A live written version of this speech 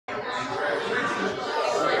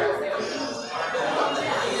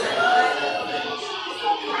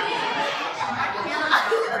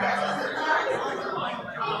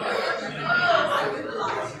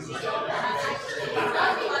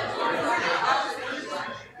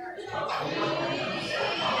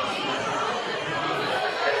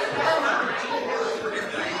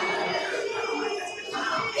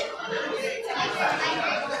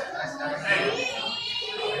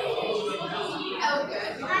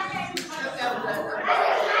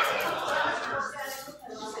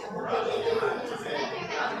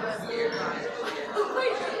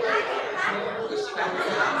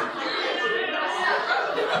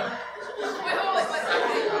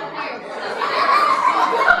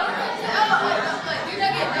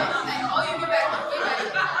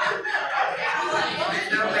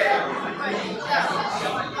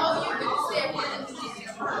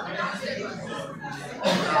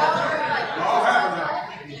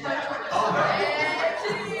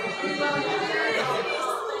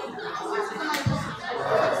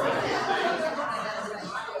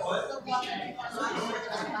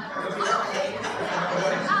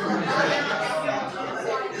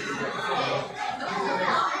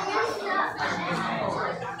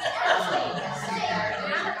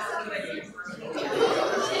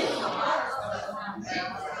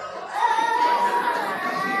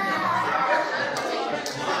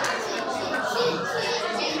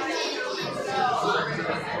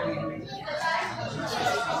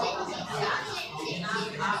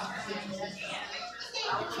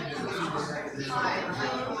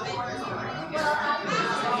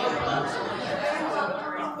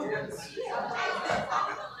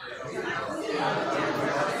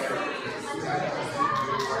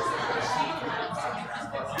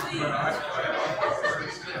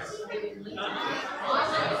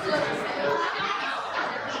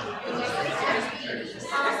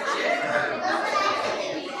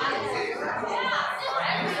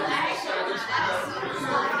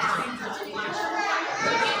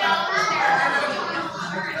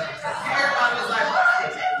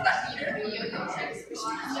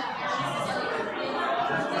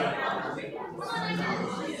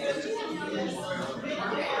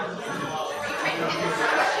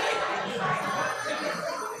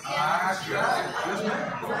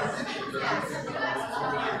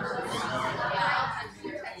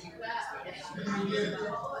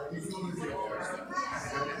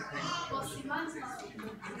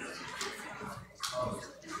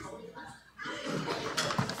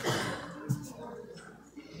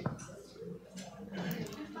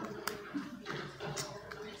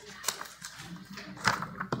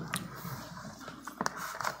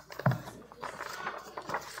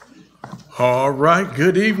All right,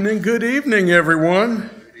 good evening, everyone.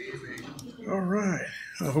 All right,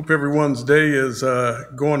 I hope everyone's day is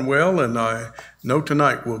going well, and I know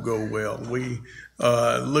tonight will go well. We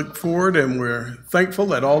look forward and we're thankful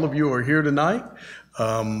that all of you are here tonight.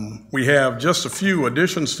 We have just a few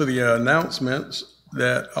additions to the announcements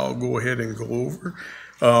that I'll go ahead and go over.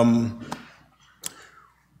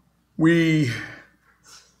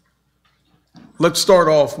 Let's start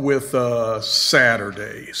off with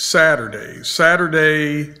Saturday.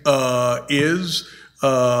 Saturday is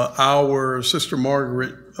our Sister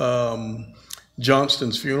Margaret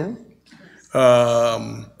Johnston's funeral.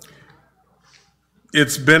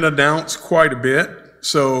 It's been announced quite a bit,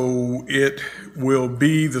 so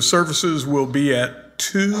the services will be at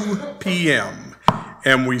 2 p.m.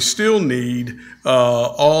 And we still need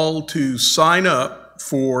all to sign up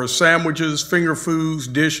for sandwiches, finger foods,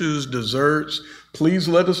 dishes, desserts. Please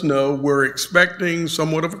let us know. We're expecting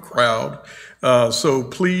somewhat of a crowd. So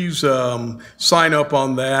please sign up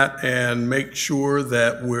on that and make sure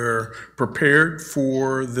that we're prepared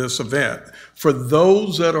for this event. For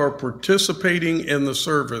those that are participating in the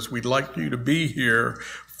service, we'd like you to be here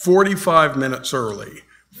 45 minutes early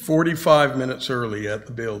at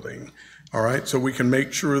the building. All right, so we can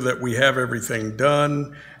make sure that we have everything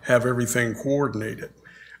done, have everything coordinated.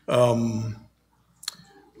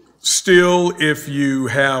 Still, if you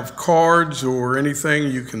have cards or anything,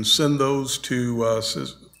 you can send those to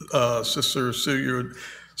Sister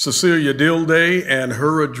Cecilia Dilday, and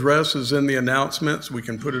her address is in the announcements. We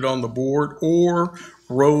can put it on the board, or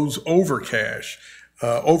Rose Overcast,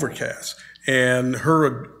 and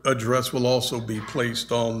her address will also be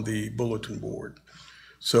placed on the bulletin board.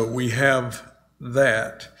 So we have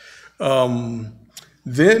that.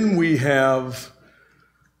 Then we have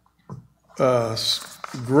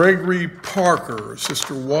Gregory Parker,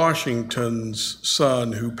 Sister Washington's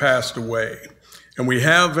son, who passed away. And we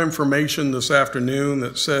have information this afternoon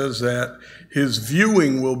that says that his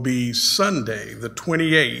viewing will be Sunday, the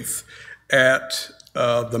 28th, at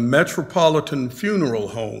the Metropolitan Funeral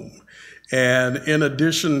Home. And in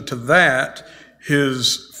addition to that,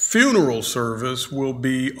 his funeral service will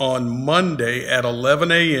be on Monday at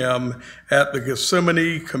 11 a.m. at the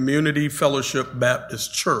Gethsemane Community Fellowship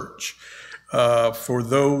Baptist Church for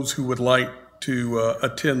those who would like to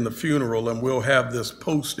attend the funeral, and we'll have this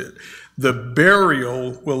posted. The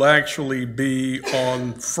burial will actually be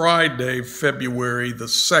on Friday, February the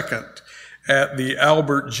 2nd at the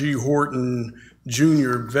Albert G. Horton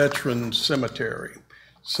Jr. Veterans Cemetery.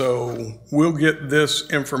 So we'll get this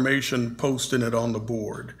information, posting it on the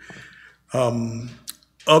board.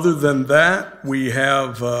 Other than that, we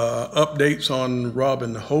have updates on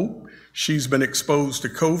Robin Hope. She's been exposed to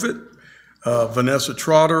COVID. Vanessa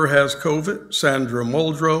Trotter has COVID. Sandra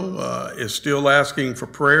Muldrow is still asking for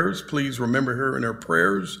prayers. Please remember her in her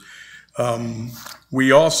prayers.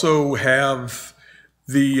 We also have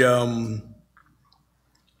the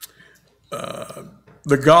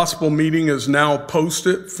gospel meeting is now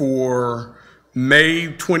posted for May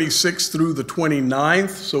 26th through the 29th,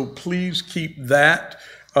 so please keep that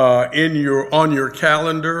on your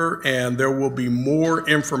calendar, and there will be more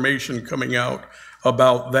information coming out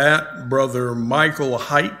about that. Brother Michael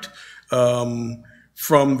Height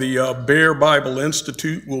from the Bear Bible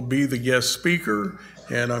Institute will be the guest speaker,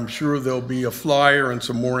 and I'm sure there'll be a flyer and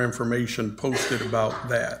some more information posted about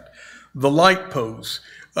that. The light post.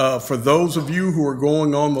 For those of you who are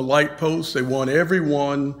going on the light post, they want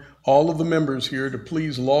everyone, all of the members here, to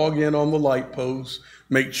please log in on the light post.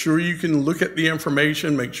 Make sure you can look at the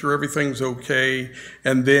information, make sure everything's okay.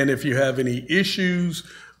 And then if you have any issues,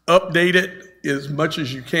 Update it as much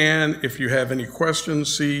as you can. If you have any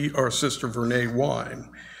questions, see our sister Vernee Wine.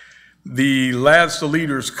 The Lads to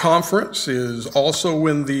Leaders Conference is also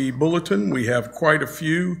in the bulletin. We have quite a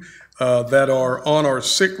few that are on our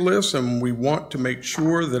sick list, and we want to make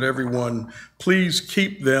sure that everyone, please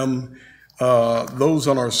keep them, those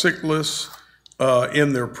on our sick list,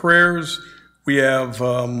 in their prayers. We have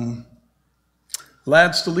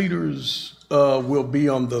Lads to Leaders will be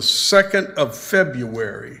on the 2nd of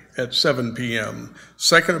February at 7 p.m.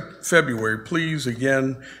 2nd of February. Please,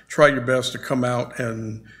 again, try your best to come out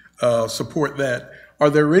and support that. Are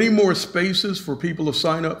there any more spaces for people to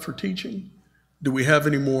sign up for teaching? Do we have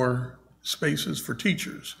any more spaces for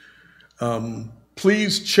teachers?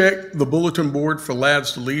 Please check the bulletin board for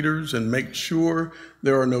Lads to Leaders and make sure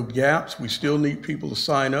there are no gaps. We still need people to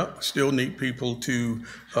sign up. We still need people to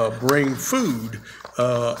bring food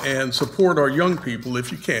and support our young people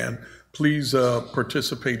if you can. Please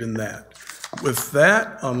participate in that. With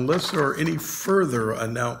that, unless there are any further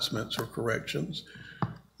announcements or corrections,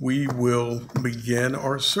 we will begin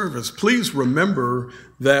our service. Please remember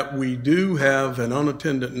that we do have an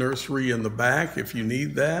unattended nursery in the back if you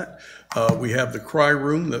need that. We have the cry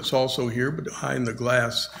room that's also here behind the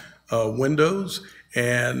glass windows.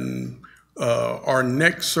 And our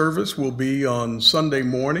next service will be on Sunday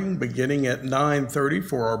morning beginning at 9:30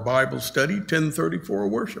 for our Bible study, 10:30 for a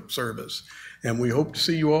worship service. And we hope to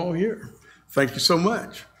see you all here. Thank you so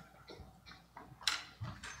much.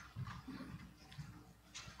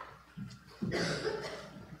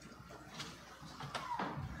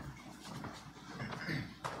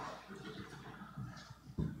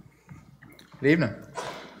 Good evening.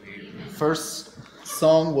 First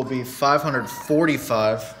song will be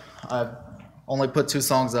 545. I only put 2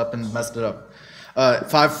 songs up and messed it up.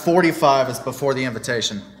 545 is before the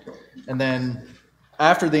invitation. And then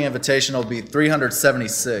after the invitation, it'll be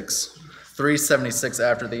 376. 376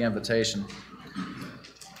 after the invitation.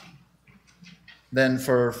 Then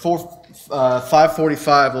for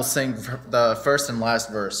 545, we'll sing the first and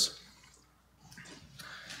last verse.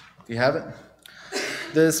 Do you have it?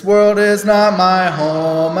 This world is not my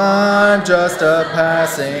home, I'm just a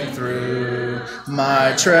passing through.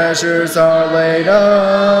 My treasures are laid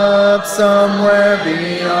up somewhere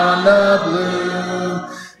beyond the blue.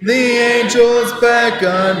 The angels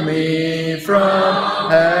beckon me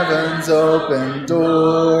from heaven's open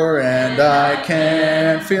door, and I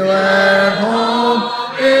can't feel at home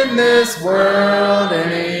in this world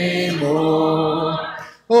anymore.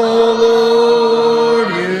 Oh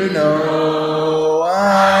Lord, you know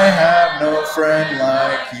I have no friend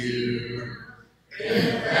like you.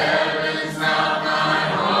 If heaven's not my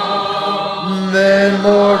home, then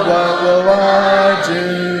Lord, what will I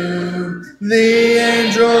do? The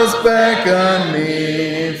angels beckon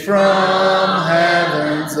me from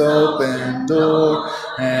heaven's open door,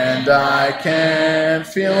 and I can't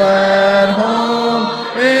feel at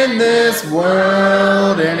home in this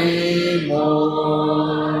world anymore.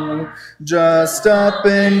 Just up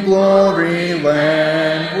in glory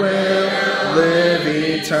land we'll live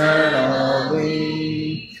eternally.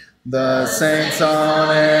 The saints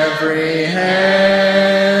on every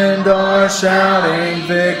hand are shouting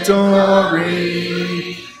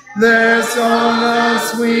victory. Their song of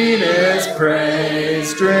sweetest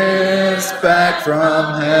praise drifts back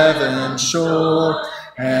from heaven's shore,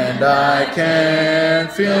 and I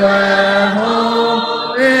can't feel at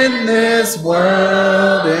home in this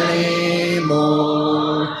world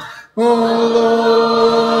anymore. Oh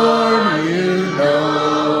Lord, you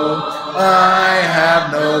know I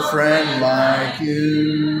have no friend like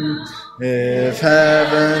you. If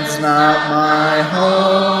heaven's not my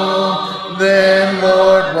home, then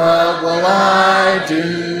Lord, what will I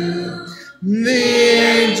do? The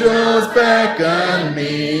angels beckon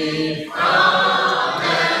me from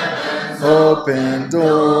heaven's open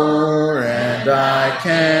door, and I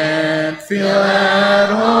can't feel at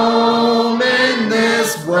home in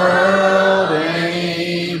this world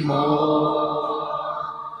anymore.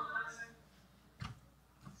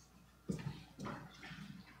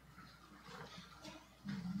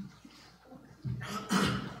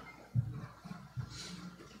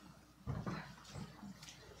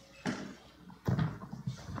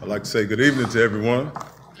 I'd like to say good evening to everyone.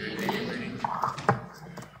 Good evening.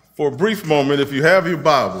 For a brief moment, if you have your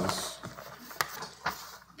Bibles,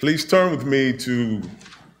 please turn with me to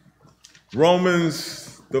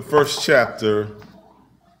Romans, the 1st chapter,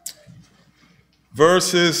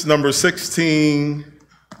 verses number 16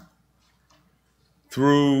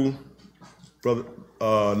 through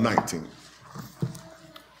 19.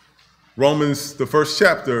 Romans, the 1st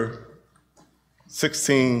chapter,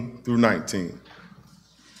 16 through 19.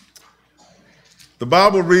 The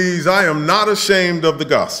Bible reads, I am not ashamed of the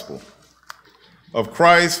gospel of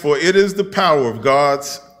Christ, for it is the power of God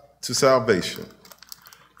to salvation.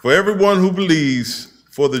 For everyone who believes,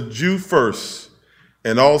 for the Jew first,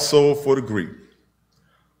 and also for the Greek.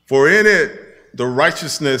 For in it the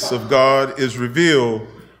righteousness of God is revealed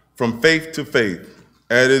from faith to faith,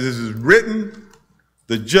 as it is written,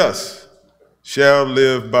 the just shall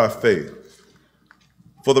live by faith.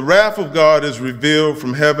 For the wrath of God is revealed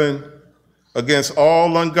from heaven against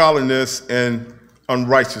all ungodliness and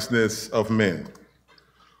unrighteousness of men,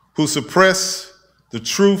 who suppress the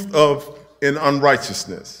truth in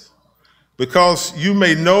unrighteousness, because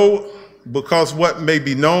what may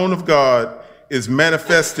be known of God is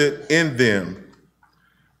manifested in them,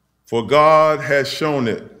 for God has shown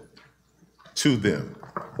it to them.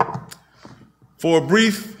 For a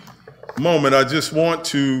brief moment, I just want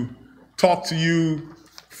to talk to you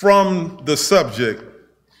from the subject,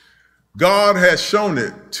 God has shown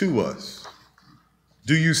it to us.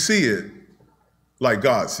 Do you see it like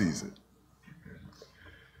God sees it?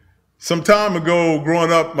 Some time ago,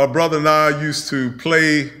 growing up, my brother and I used to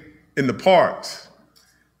play in the parks.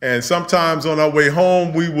 And sometimes on our way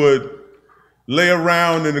home, we would lay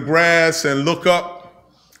around in the grass and look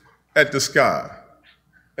up at the sky.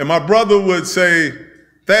 And my brother would say,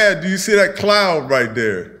 Thad, do you see that cloud right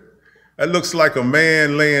there? That looks like a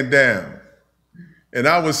man laying down. And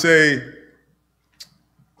I would say,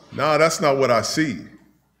 no, that's not what I see.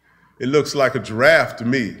 It looks like a giraffe to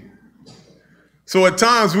me. So at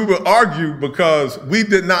times we would argue because we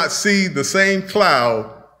did not see the same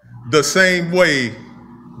cloud the same way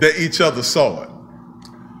that each other saw it.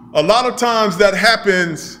 A lot of times that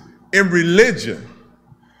happens in religion.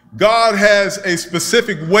 God has a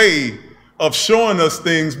specific way of showing us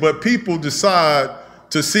things, but people decide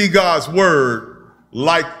to see God's word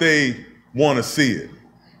like they want to see it.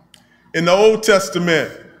 In the Old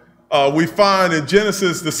Testament, we find in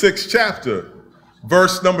Genesis, the 6th chapter,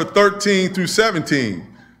 verse number 13 through 17,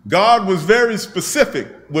 God was very specific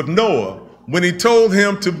with Noah when he told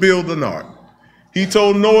him to build an ark. He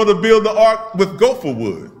told Noah to build the ark with gopher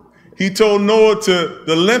wood. He told Noah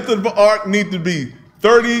the length of the ark needed to be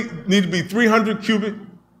 300 cubic.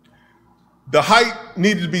 The height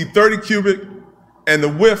needed to be 30 cubic, and the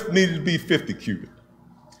width needed to be 50 cubic.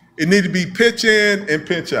 It needed to be pitch in and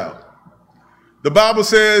pitch out. The Bible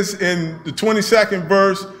says in the 22nd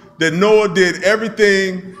verse that Noah did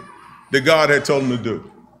everything that God had told him to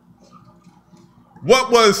do.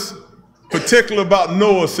 What was particular about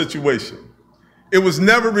Noah's situation? It was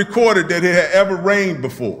never recorded that it had ever rained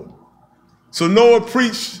before. So Noah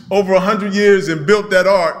preached over 100 years and built that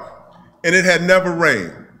ark, and it had never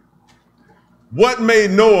rained. What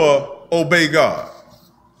made Noah obey God?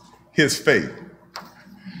 His faith.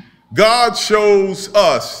 God shows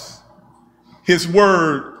us his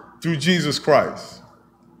word through Jesus Christ.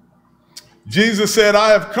 Jesus said,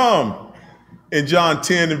 I have come, in John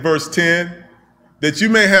 10 and verse 10, that you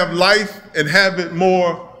may have life and have it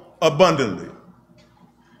more abundantly.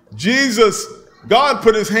 God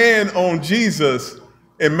put his hand on Jesus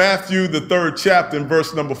in Matthew, the 3rd chapter, in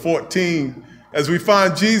verse number 14, as we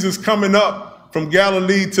find Jesus coming up from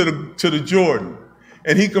Galilee to the Jordan.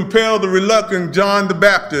 And he compelled the reluctant John the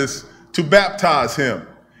Baptist to baptize him.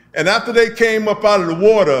 And after they came up out of the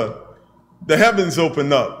water, the heavens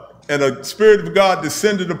opened up, and the Spirit of God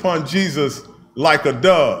descended upon Jesus like a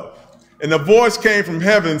dove. And a voice came from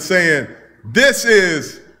heaven saying, this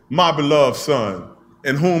is my beloved Son,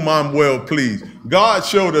 in whom I'm well pleased. God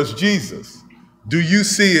showed us Jesus. Do you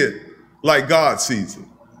see it like God sees it?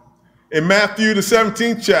 In Matthew, the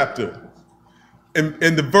 17th chapter,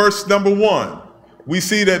 in the verse number 1, we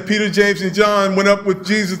see that Peter, James, and John went up with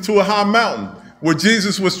Jesus to a high mountain where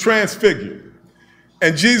Jesus was transfigured.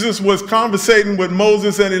 And Jesus was conversating with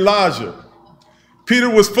Moses and Elijah. Peter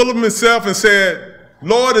was full of himself and said,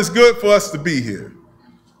 Lord, it's good for us to be here.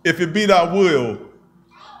 If it be thy will,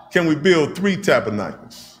 can we build 3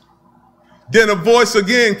 tabernacles? Then a voice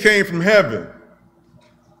again came from heaven.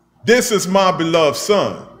 This is my beloved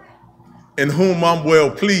Son, in whom I'm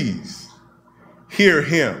well pleased. Hear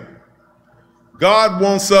him. God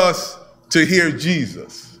wants us to hear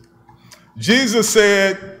Jesus. Jesus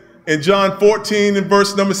said in John 14 and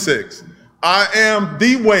verse number 6, I am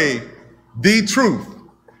the way, the truth,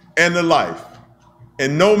 and the life,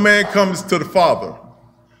 and no man comes to the Father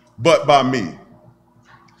but by me.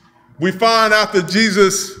 We find after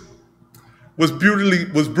Jesus was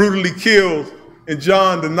brutally killed in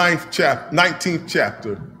John the 19th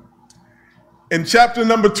chapter. In chapter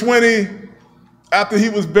number 20, after he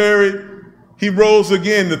was buried, he rose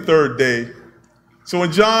again the 3rd day. So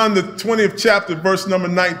in John, the 20th chapter, verse number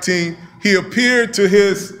 19, he appeared to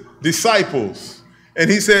his disciples and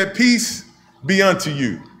he said, "Peace be unto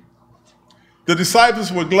you." The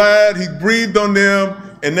disciples were glad. He breathed on them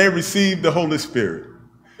and they received the Holy Spirit.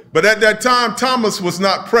 But at that time, Thomas was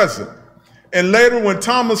not present. And later when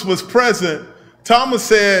Thomas was present, Thomas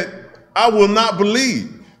said, "I will not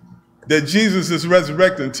believe that Jesus is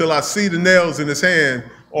resurrected until I see the nails in his hand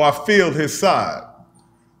or I feel his side."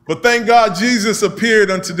 But thank God Jesus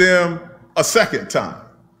appeared unto them a second time.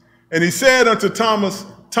 And he said unto Thomas,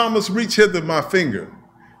 "Thomas, reach hither my finger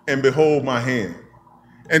and behold my hand.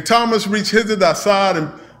 And Thomas, reach hither thy side and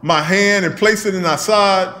my hand and place it in thy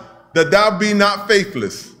side, that thou be not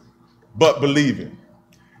faithless, but believing."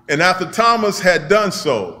 And after Thomas had done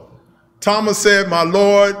so, Thomas said, "My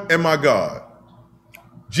Lord and my God."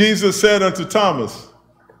 Jesus said unto Thomas,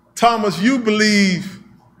 "Thomas, you believe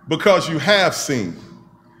because you have seen.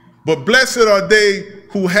 But blessed are they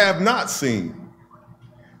who have not seen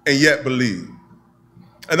and yet believe."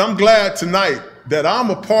 And I'm glad tonight that I'm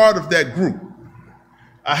a part of that group.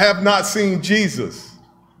 I have not seen Jesus,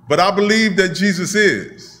 but I believe that Jesus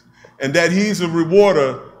is, and that he's a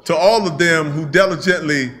rewarder to all of them who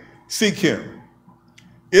diligently seek him.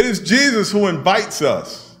 It is Jesus who invites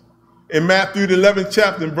us. In Matthew the 11th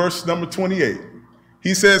chapter, in verse number 28,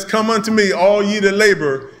 he says, "Come unto me, all ye that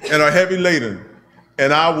labor and are heavy laden,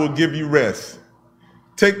 and I will give you rest.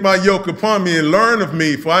 Take my yoke upon me and learn of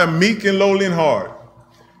me, for I am meek and lowly in heart,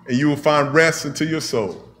 and you will find rest unto your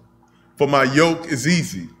soul. For my yoke is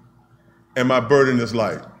easy and my burden is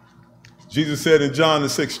light." Jesus said in John the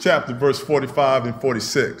 6th chapter, verse 45 and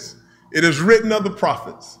 46, "It is written of the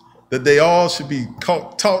prophets that they all should be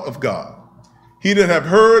taught of God. He that have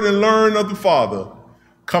heard and learned of the Father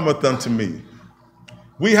cometh unto me."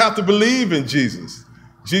 We have to believe in Jesus.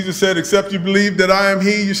 Jesus said, "Except you believe that I am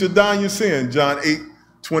he, you should die in your sin," John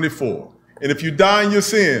 8:24. "And if you die in your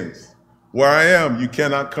sins, where I am, you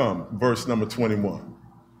cannot come," verse number 21.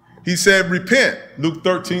 He said, "Repent," Luke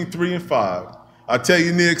 13:3 and 5. "I tell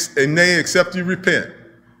you, nay, except you repent,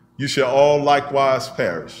 you shall all likewise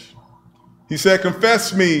perish." He said,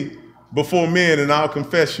 "Confess me before men, and I'll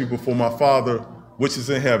confess you before my Father which is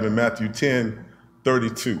in heaven," Matthew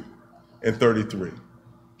 10:32 and 33.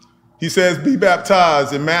 He says, "Be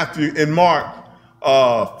baptized," in Mark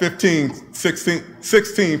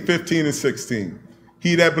 16, 15 and 16.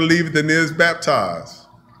 "He that believeth and is baptized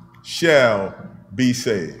shall be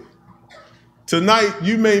saved." Tonight,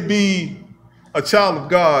 you may be a child of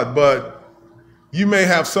God, but you may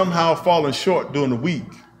have somehow fallen short during the week.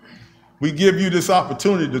 We give you this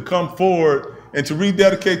opportunity to come forward and to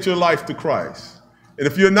rededicate your life to Christ. And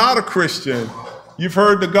if you're not a Christian, you've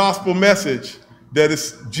heard the gospel message that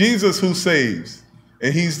it's Jesus who saves,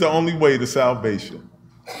 and he's the only way to salvation.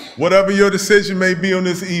 Whatever your decision may be on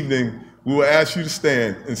this evening, we will ask you to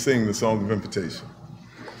stand and sing the song of invitation.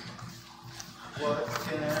 What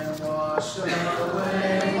can wash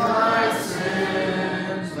away my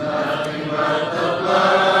sins? Nothing but the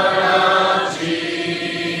blood of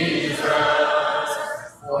Jesus.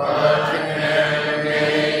 What can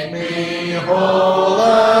make me whole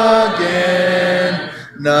again?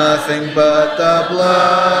 Nothing but the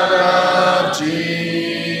blood of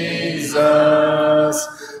Jesus.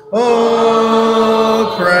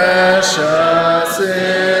 Oh, precious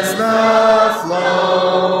is the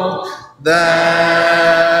flow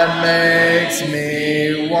that makes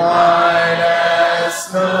me white as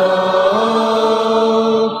snow.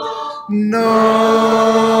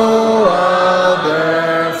 No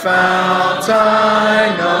other fount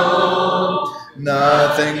I know,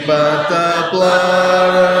 nothing but the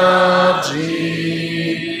blood of Jesus.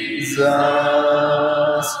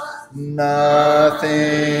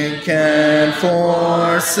 Nothing can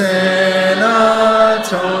for sin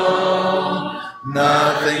atone,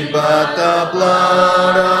 nothing but the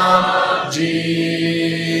blood of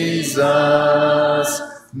Jesus.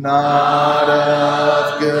 Not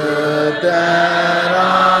of good that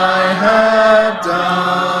I have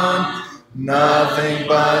done, nothing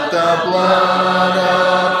but the blood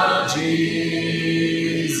of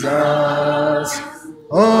Jesus.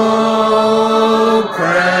 Oh,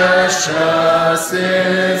 precious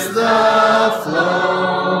is the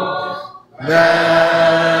flow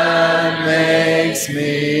that makes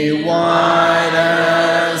me white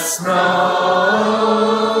as snow.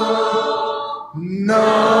 No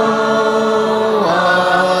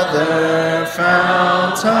other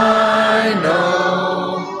fount I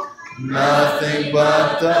know, nothing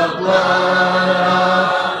but the blood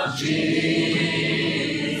of Jesus.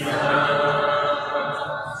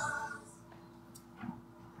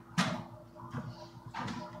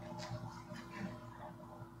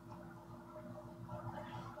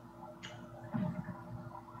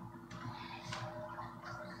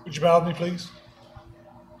 Would you bow with me, please?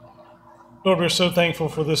 Lord, we're so thankful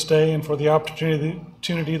for this day and for the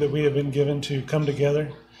opportunity that we have been given to come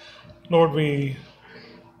together. Lord, we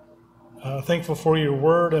are thankful for your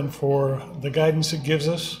word and for the guidance it gives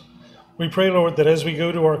us. We pray, Lord, that as we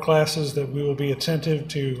go to our classes, that we will be attentive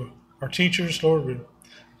to our teachers, Lord, we're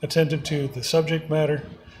attentive to the subject matter,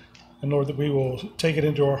 and Lord, that we will take it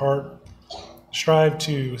into our heart, strive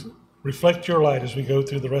to reflect your light as we go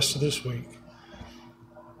through the rest of this week.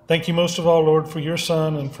 Thank you most of all, Lord, for your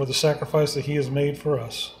Son and for the sacrifice that he has made for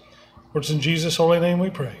us. For it's in Jesus' holy name we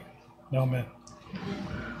pray. Amen.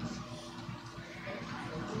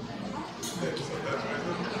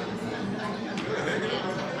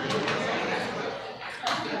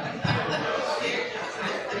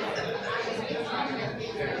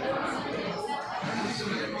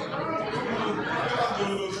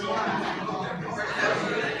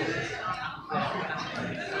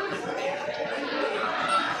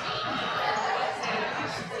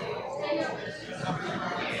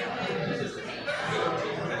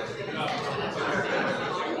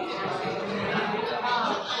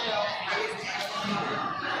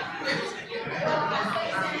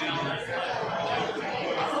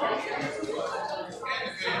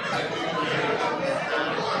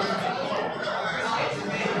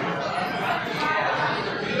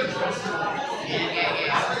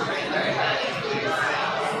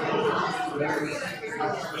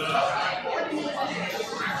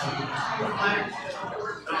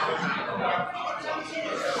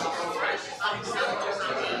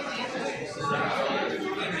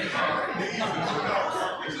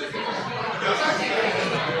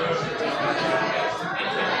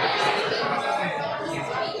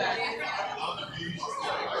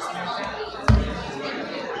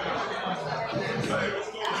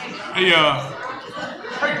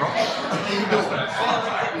 Hey, bro.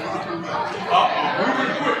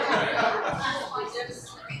 Moving quick.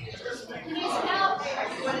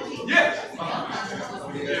 Yes.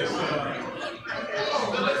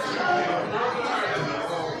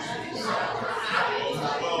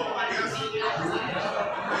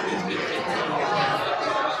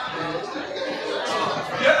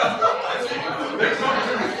 They're coming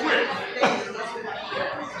to me quick.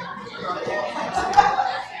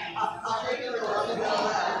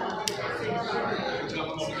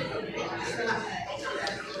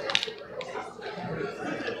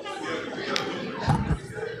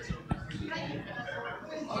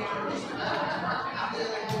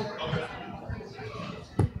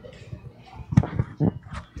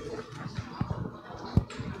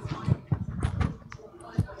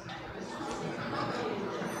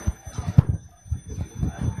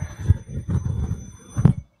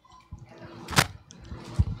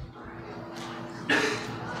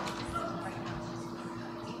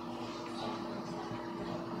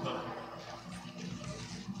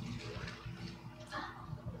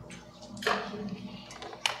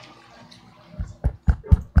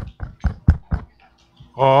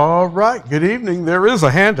 All right, good evening. There is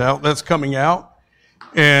a handout that's coming out,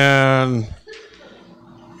 and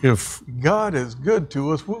if God is good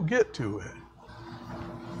to us, we'll get to it.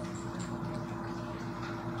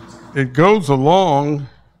 It goes along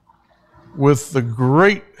with the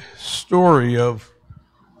great story of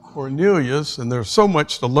Cornelius, and there's so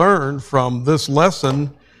much to learn from this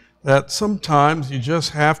lesson that sometimes you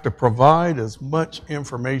just have to provide as much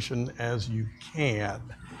information as you can.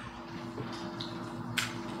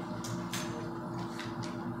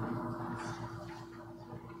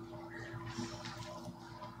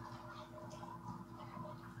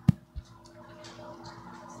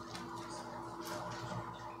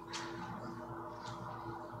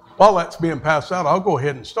 While that's being passed out, I'll go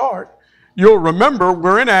ahead and start. You'll remember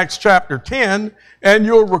we're in Acts chapter 10, and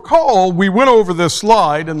you'll recall we went over this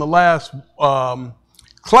slide in the last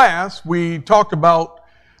class. We talked about,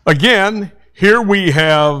 again, here we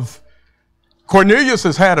have Cornelius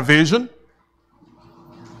has had a vision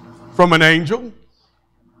from an angel.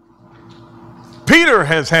 Peter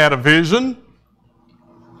has had a vision.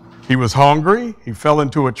 He was hungry. He fell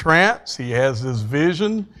into a trance. He has this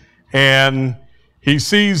vision, and he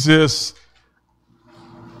sees this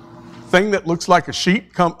thing that looks like a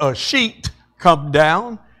sheet come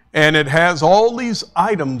down, and it has all these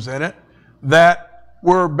items in it that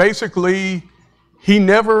were basically he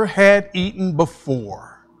never had eaten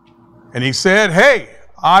before. And he said, hey,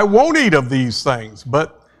 I won't eat of these things.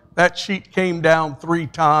 But that sheet came down 3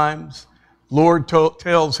 times. Lord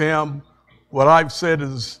tells him, what I've said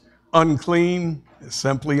is unclean is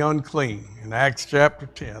simply unclean. In Acts chapter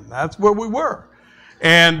 10, that's where we were.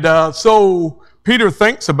 And so Peter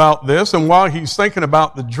thinks about this, and while he's thinking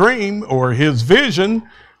about the dream or his vision,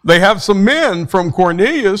 they have some men from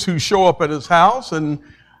Cornelius who show up at his house, and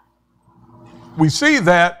we see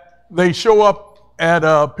that they show up at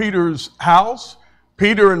Peter's house.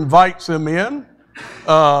 Peter invites them in.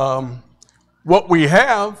 What we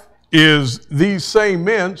have is these same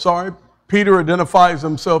men, Peter identifies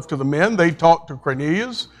himself to the men. They talk to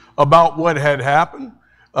Cornelius about what had happened.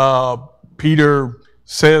 Peter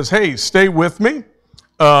says, hey, stay with me,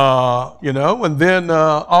 and then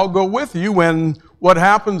I'll go with you. And what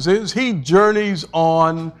happens is he journeys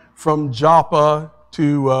on from Joppa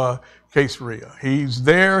to Caesarea. He's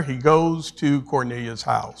there, he goes to Cornelius'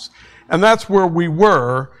 house. And that's where we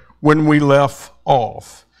were when we left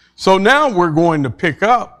off. So now we're going to pick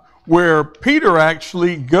up where Peter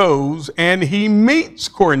actually goes and he meets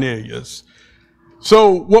Cornelius.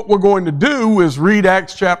 So what we're going to do is read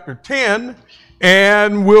Acts chapter 10,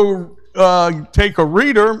 and we'll take a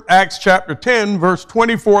reader, Acts chapter 10, verse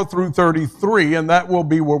 24 through 33, and that will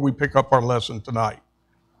be where we pick up our lesson tonight.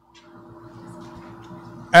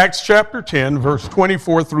 Acts chapter 10, verse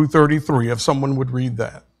 24 through 33, if someone would read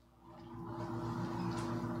that.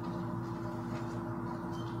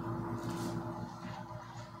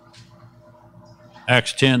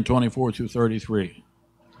 Acts 10, 24 through 33.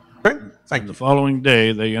 Okay, thank you. The following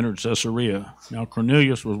day they entered Caesarea. Now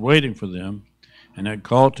Cornelius was waiting for them and had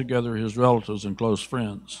called together his relatives and close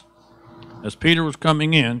friends. As Peter was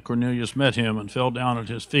coming in, Cornelius met him and fell down at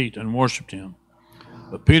his feet and worshipped him.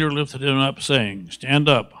 But Peter lifted him up, saying, Stand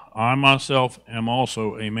up, I myself am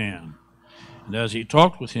also a man. And as he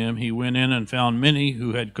talked with him, he went in and found many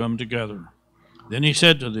who had come together. Then he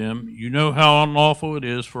said to them, You know how unlawful it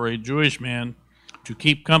is for a Jewish man to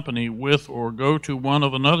keep company with or go to one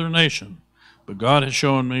of another nation, but God has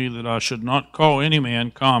shown me that I should not call any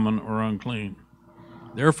man common or unclean.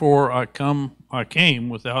 Therefore I came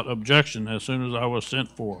without objection as soon as I was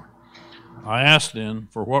sent for. I asked then,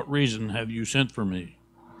 For what reason have you sent for me?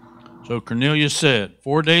 So Cornelius said,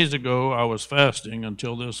 4 days ago I was fasting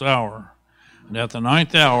until this hour, and at the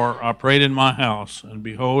 9th hour I prayed in my house, and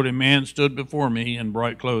behold, a man stood before me in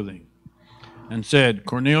bright clothing, and said,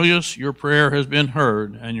 Cornelius, your prayer has been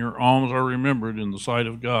heard, and your alms are remembered in the sight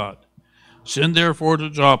of God. Send therefore to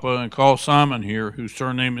Joppa and call Simon here, whose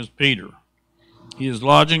surname is Peter. He is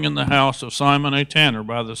lodging in the house of Simon a tanner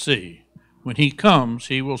by the sea. When he comes,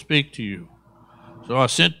 he will speak to you. So I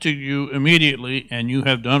sent to you immediately, and you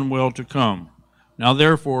have done well to come. Now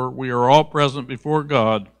therefore we are all present before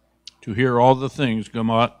God to hear all the things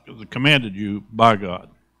commanded you by God.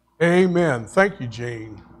 Amen. Thank you,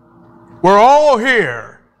 Gene. We're all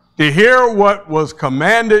here to hear what was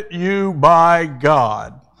commanded you by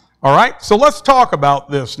God. All right, so let's talk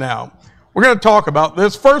about this now. We're going to talk about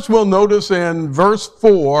this. First, we'll notice in verse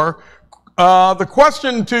 4, the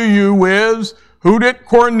question to you is, who did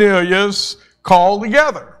Cornelius call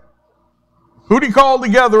together? Who did he call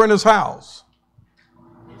together in his house?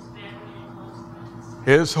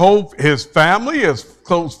 His family, his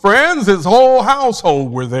close friends, his whole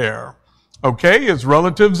household were there. Okay, his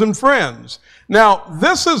relatives and friends. Now,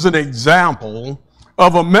 this is an example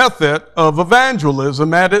of a method of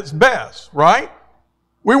evangelism at its best, right?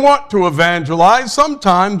 We want to evangelize.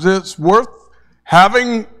 Sometimes it's worth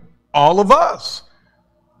having all of us.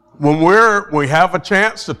 When we have a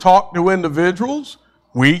chance to talk to individuals,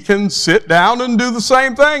 we can sit down and do the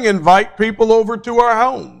same thing, invite people over to our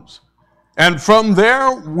homes. And from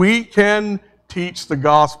there, we can teach the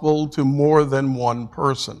gospel to more than one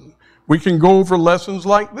person. We can go over lessons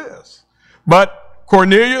like this. But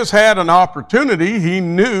Cornelius had an opportunity. He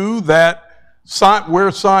knew that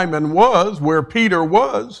where Simon was, where Peter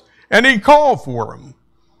was, and he called for him.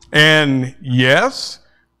 And yes,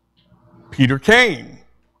 Peter came.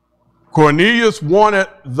 Cornelius wanted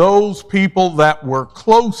those people that were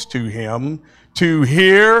close to him to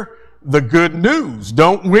hear the good news,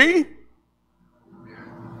 don't we?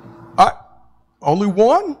 Only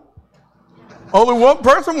one? Only one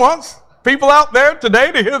person wants people out there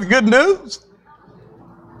today to hear the good news?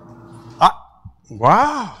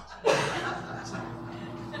 Wow.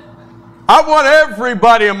 I want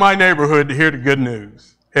everybody in my neighborhood to hear the good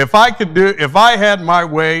news. If I had my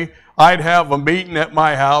way, I'd have a meeting at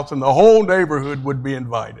my house and the whole neighborhood would be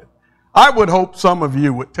invited. I would hope some of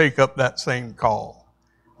you would take up that same call.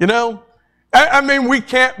 You know, I mean, we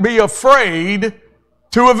can't be afraid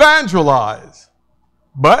to evangelize,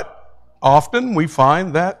 but often we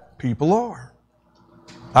find that people are.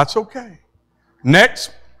 That's okay.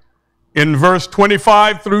 Next, in verse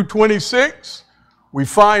 25 through 26, we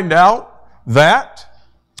find out that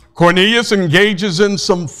Cornelius engages in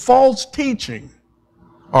some false teaching.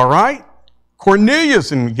 All right?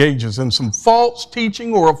 Cornelius engages in some false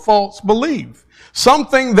teaching or a false belief.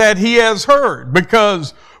 something that he has heard.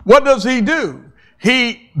 Because what does he do?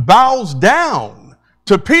 He bows down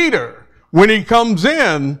to Peter when he comes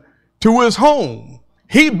in to his home.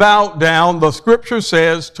 He bowed down, the scripture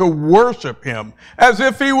says, to worship him as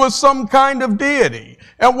if he was some kind of deity.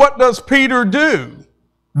 And what does Peter do?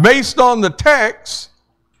 Based on the text,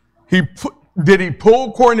 did he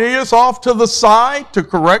pull Cornelius off to the side to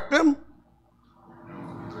correct him?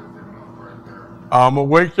 I'm going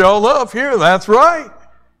to wake y'all up here. That's right.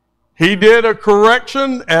 He did a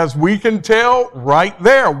correction, as we can tell, right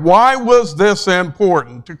there. Why was this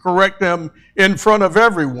important, to correct him in front of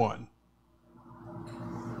everyone?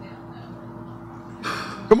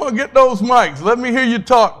 Come on, get those mics. Let me hear you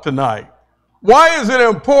talk tonight. Why is it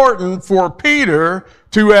important for Peter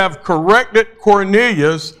to have corrected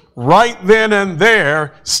Cornelius right then and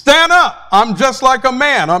there? Stand up. I'm just like a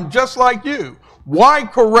man. I'm just like you. Why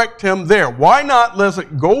correct him there? Why not let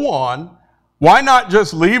it go on? Why not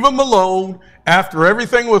just leave him alone after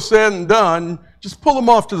everything was said and done? Just pull him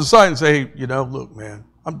off to the side and say, you know, look, man,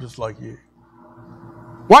 I'm just like you.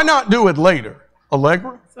 Why not do it later?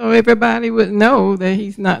 Allegra? So everybody would know that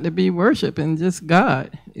he's not to be worshiping, just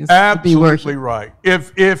God is Absolutely to be worshiped. Right.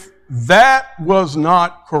 If that was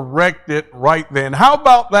not corrected right then, how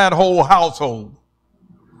about that whole household?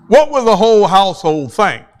 What would the whole household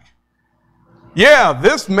think? Yeah,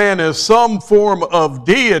 this man is some form of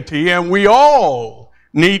deity, and we all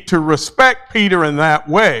need to respect Peter in that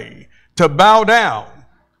way, to bow down.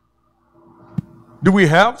 Do we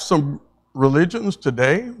have some religions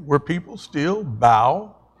today where people still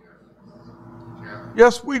bow?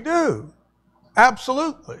 Yes, we do.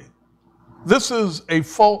 Absolutely. This is a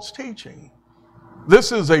false teaching.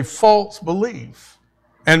 This is a false belief.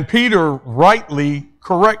 And Peter rightly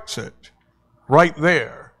corrects it right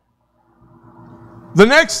there. The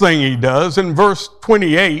next thing he does in verse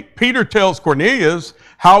 28, Peter tells Cornelius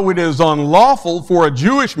how it is unlawful for a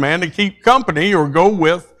Jewish man to keep company or go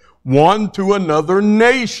with one to another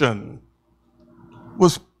nation.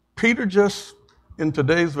 Was Peter just, in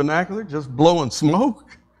today's vernacular, just blowing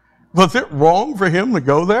smoke? Was it wrong for him to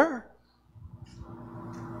go there?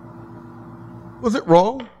 Was it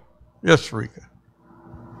wrong? Yes, Sharika.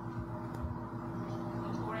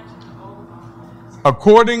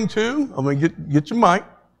 According to, I'm going to get your mic.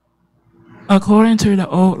 According to the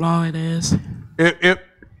old law, it is. It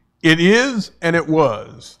is and it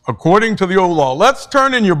was, according to the old law. Let's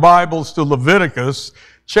turn in your Bibles to Leviticus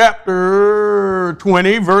chapter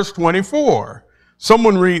 20, verse 24.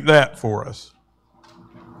 Someone read that for us.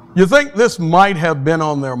 You think this might have been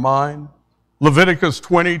on their mind? Leviticus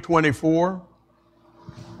 20, 24.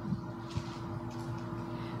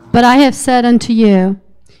 But I have said unto you,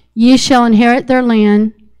 ye shall inherit their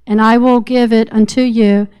land, and I will give it unto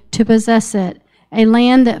you to possess it, a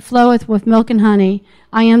land that floweth with milk and honey.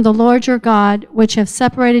 I am the Lord your God, which have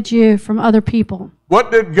separated you from other people.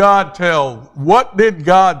 What did God tell? What did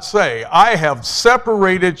God say? I have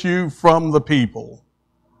separated you from the people.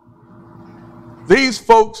 These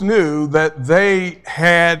folks knew that they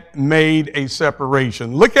had made a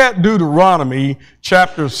separation. Look at Deuteronomy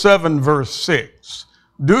chapter 7, verse 6.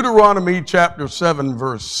 Deuteronomy chapter 7,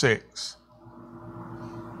 verse 6.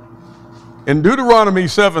 In Deuteronomy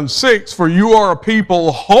 7:6, for you are a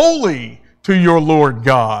people holy to your Lord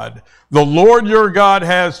God. The Lord your God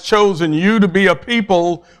has chosen you to be a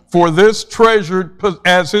people for this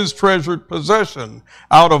as his treasured possession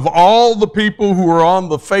out of all the people who are on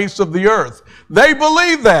the face of the earth. They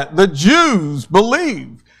believed that. The Jews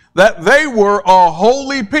believed that they were a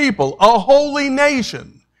holy people, a holy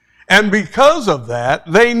nation. And because of that,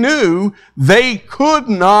 they knew they could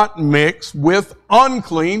not mix with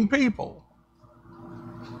unclean people.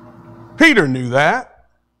 Peter knew that.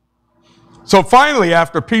 So finally,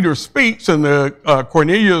 after Peter speaks and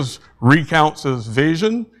Cornelius recounts his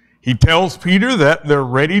vision, he tells Peter that they're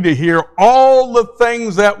ready to hear all the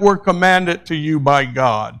things that were commanded to you by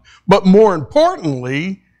God. But more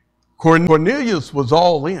importantly, Cornelius was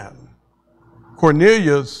all in.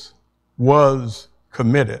 Cornelius was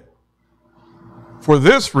committed. For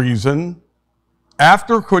this reason,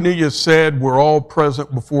 after Cornelius said we're all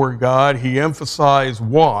present before God, he emphasized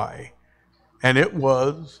why. And it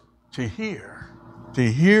was to hear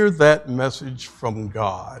that message from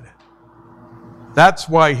God. That's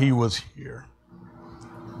why he was here.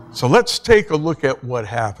 So let's take a look at what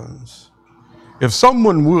happens. If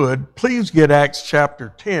someone would, please get Acts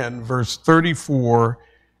chapter 10, verse 34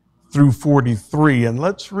 through 43, and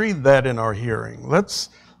let's read that in our hearing. Let's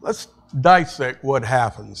dissect what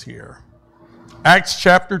happens here. Acts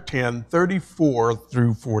chapter 10, 34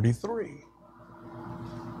 through 43.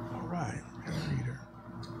 All right, Peter.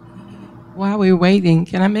 While we're waiting,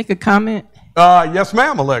 can I make a comment? Yes,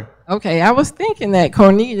 ma'am, Alec. Okay, I was thinking that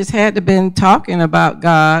Cornelius had to been talking about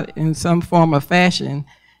God in some form or fashion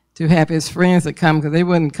to have his friends to come, because they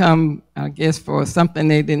wouldn't come, I guess, for something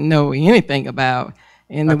they didn't know anything about.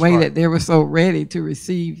 And the way that they were so ready to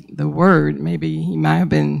receive the word, maybe he might have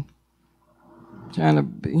been trying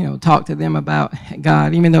to, talk to them about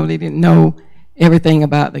God, even though they didn't know everything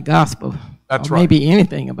about the gospel. That's or right. Maybe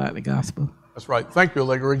anything about the gospel. That's right. Thank you,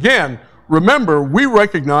 Allegra. Again, remember, we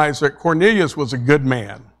recognize that Cornelius was a good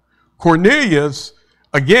man. Cornelius,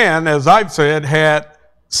 again, as I've said, had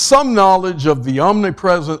some knowledge of the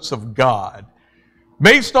omnipresence of God.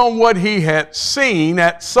 Based on what he had seen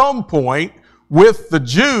at some point with the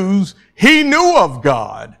Jews, he knew of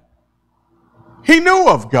God. He knew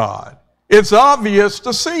of God. It's obvious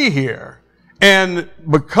to see here. And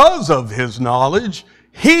because of his knowledge,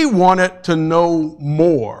 he wanted to know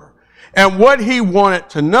more. And what he wanted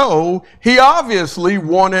to know, he obviously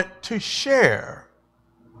wanted to share.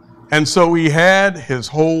 And so he had his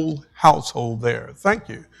whole household there. Thank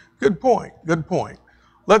you. Good point. Good point.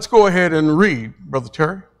 Let's go ahead and read, Brother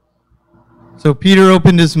Terry. So Peter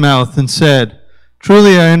opened his mouth and said,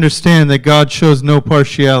 "Truly I understand that God shows no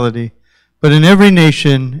partiality, but in every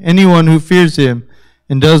nation anyone who fears him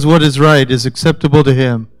and does what is right is acceptable to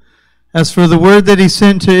him. As for the word that he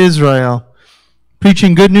sent to Israel,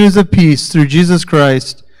 preaching good news of peace through Jesus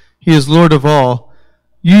Christ, he is Lord of all.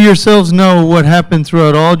 You yourselves know what happened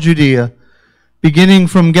throughout all Judea, beginning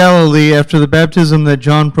from Galilee after the baptism that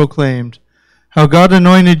John proclaimed, how God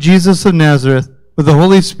anointed Jesus of Nazareth with the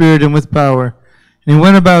Holy Spirit and with power, and he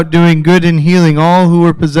went about doing good and healing all who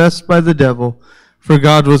were possessed by the devil, for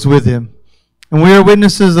God was with him. And we are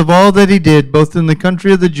witnesses of all that he did, both in the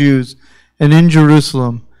country of the Jews and in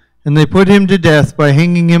Jerusalem. And they put him to death by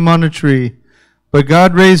hanging him on a tree. But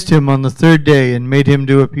God raised him on the third day and made him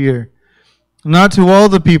to appear, not to all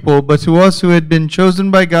the people, but to us who had been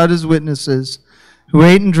chosen by God as witnesses, who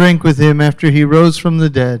ate and drank with him after he rose from the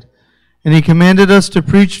dead. And he commanded us to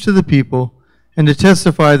preach to the people and to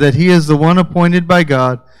testify that he is the one appointed by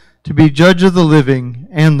God to be judge of the living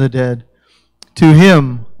and the dead. To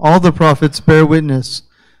him all the prophets bear witness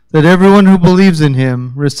that everyone who believes in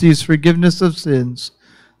him receives forgiveness of sins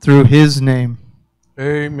through his name."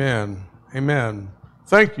 Amen. Amen.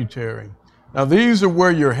 Thank you, Terry. Now, these are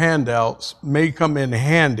where your handouts may come in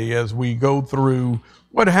handy as we go through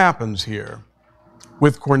what happens here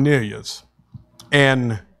with Cornelius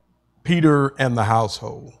and Peter and the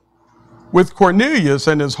household. With Cornelius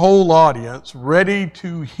and his whole audience ready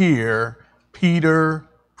to hear Peter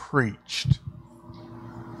preached.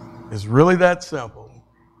 It's really that simple.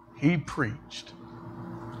 He preached.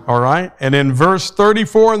 All right? And in verse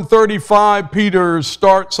 34 and 35, Peter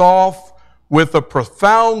starts off with a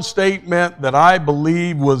profound statement that I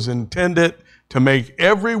believe was intended to make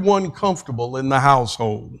everyone comfortable in the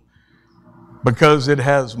household because it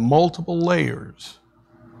has multiple layers.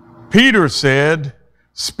 Peter said,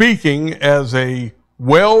 speaking as a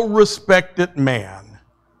well-respected man,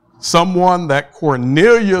 someone that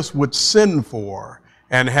Cornelius would send for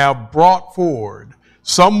and have brought forward,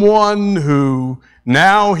 someone who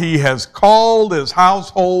now he has called his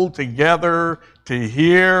household together to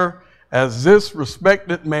hear. As this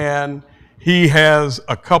respected man, he has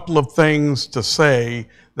a couple of things to say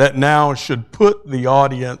that now should put the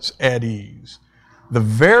audience at ease. The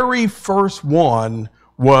very first one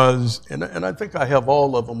was, and I think I have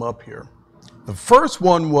all of them up here. The first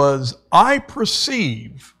one was, I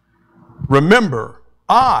perceive, remember,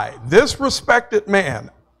 this respected man,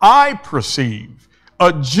 I perceive,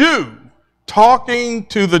 a Jew talking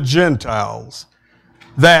to the Gentiles,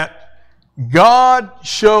 that God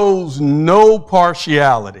shows no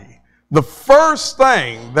partiality. The first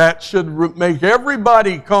thing that should make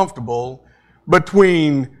everybody comfortable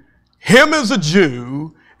between him as a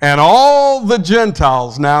Jew and all the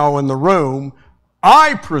Gentiles now in the room,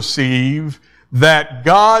 I perceive that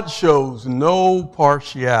God shows no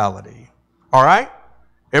partiality. All right?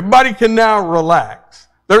 Everybody can now relax.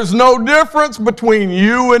 There's no difference between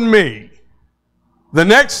you and me. The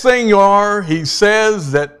next thing he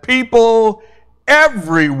says that people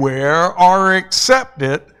everywhere are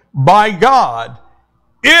accepted by God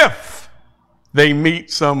if they meet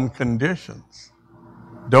some conditions.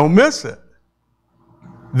 Don't miss it.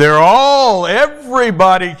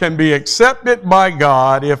 Everybody can be accepted by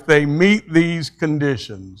God if they meet these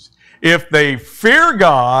conditions. If they fear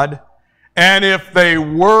God and if they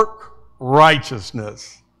work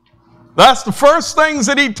righteousness. That's the first things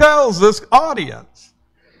that he tells this audience.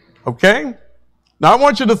 Okay? Now I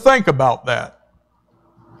want you to think about that.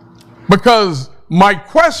 Because my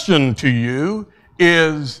question to you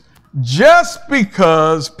is, just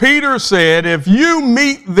because Peter said, if you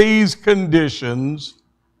meet these conditions,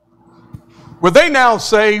 were they now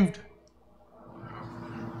saved?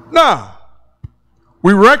 No.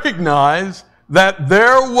 We recognize that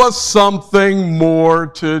there was something more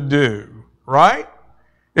to do, right?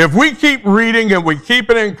 If we keep reading and we keep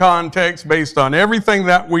it in context based on everything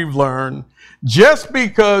that we've learned, just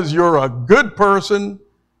because you're a good person,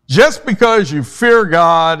 just because you fear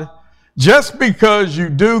God, just because you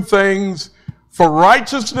do things for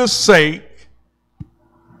righteousness' sake,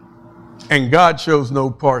 and God shows no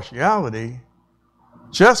partiality,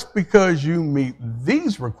 just because you meet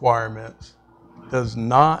these requirements does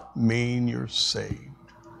not mean you're saved.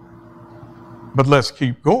 But let's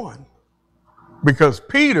keep going, because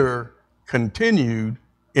Peter continued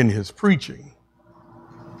in his preaching.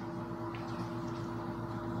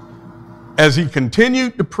 As he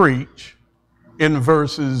continued to preach in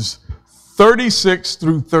verses 36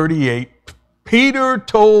 through 38, Peter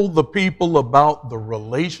told the people about the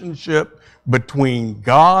relationship between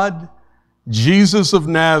God, Jesus of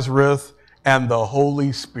Nazareth, and the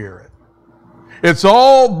Holy Spirit. It's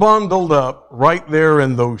all bundled up right there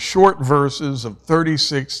in those short verses of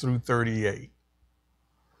 36 through 38.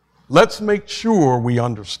 Let's make sure we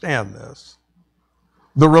understand this.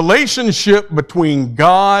 The relationship between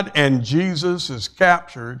God and Jesus is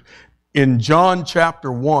captured in John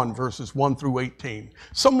chapter 1, verses 1 through 18.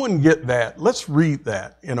 Someone get that. Let's read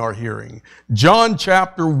that in our hearing. John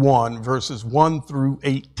chapter 1, verses 1 through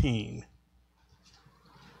 18.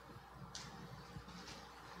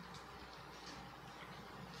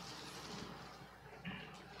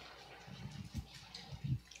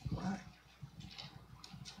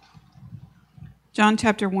 John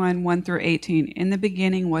chapter 1, 1 through 18. In the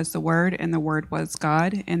beginning was the Word, and the Word was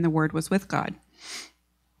God, and the Word was with God.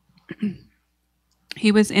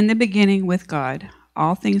 He was in the beginning with God.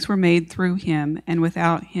 All things were made through him, and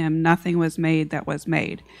without him nothing was made that was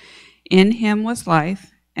made. In him was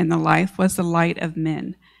life, and the life was the light of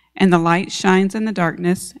men. And the light shines in the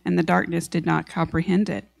darkness, and the darkness did not comprehend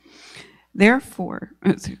it. There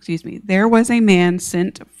was a man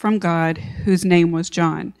sent from God whose name was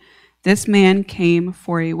John. This man came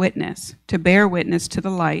for a witness, to bear witness to the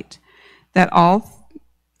light, that all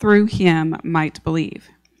through him might believe.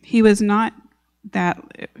 He was not that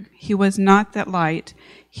light,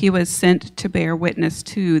 he was sent to bear witness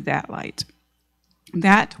to that light.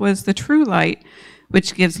 That was the true light,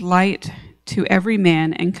 which gives light to every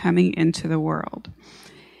man and coming into the world.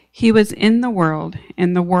 He was in the world,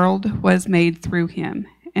 and the world was made through him,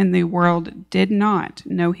 and the world did not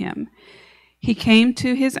know him. He came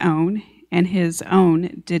to his own, and his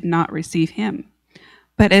own did not receive him.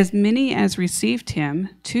 But as many as received him,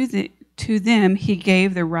 to them he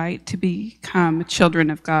gave the right to become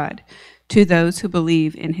children of God, to those who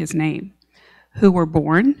believe in his name, who were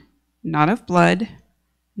born not of blood,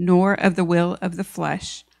 nor of the will of the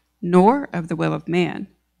flesh, nor of the will of man,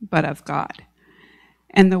 but of God.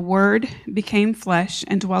 And the Word became flesh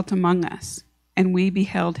and dwelt among us, and we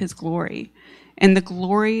beheld his glory, and the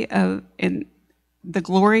glory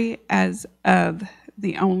as of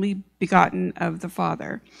the only begotten of the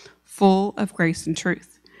Father, full of grace and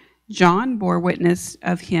truth. John bore witness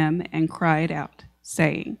of him and cried out,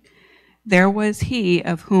 saying, There was he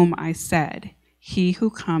of whom I said, He who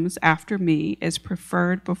comes after me is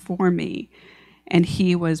preferred before me, and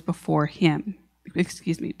he was before me.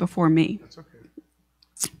 That's okay.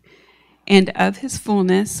 And of his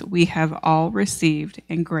fullness we have all received,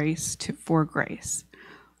 and grace for grace.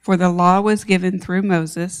 For the law was given through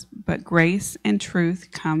Moses, but grace and truth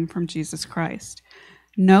come from Jesus Christ.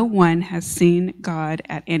 No one has seen God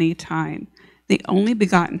at any time. The only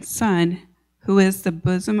begotten Son, who is the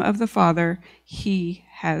bosom of the Father, he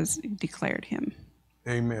has declared him.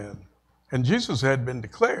 Amen. And Jesus had been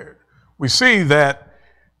declared. We see that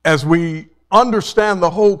as we understand the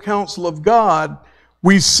whole counsel of God,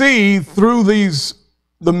 we see through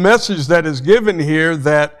the message that is given here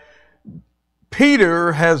that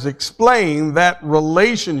Peter has explained that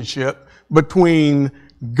relationship between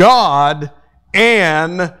God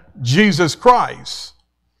and Jesus Christ.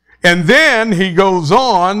 And then he goes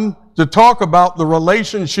on to talk about the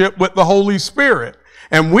relationship with the Holy Spirit.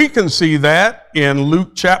 And we can see that in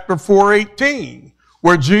Luke chapter 4:18,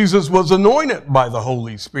 where Jesus was anointed by the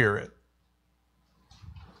Holy Spirit.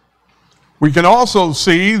 We can also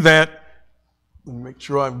see that, let me make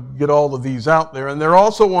sure I get all of these out there, and they're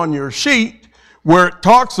also on your sheet, where it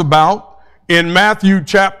talks about in Matthew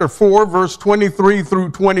chapter 4, verse 23 through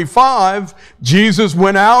 25, Jesus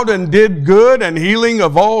went out and did good and healing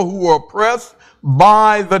of all who were oppressed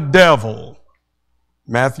by the devil,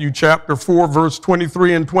 Matthew chapter 4, verse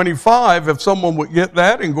 23 and 25, if someone would get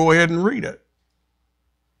that and go ahead and read it.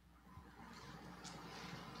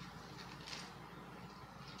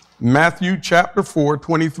 Matthew chapter 4,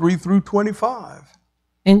 23 through 25.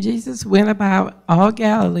 And Jesus went about all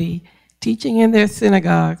Galilee, teaching in their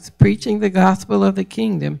synagogues, preaching the gospel of the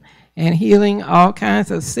kingdom, and healing all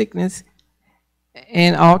kinds of sickness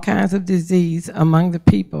and all kinds of disease among the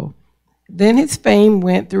people. Then his fame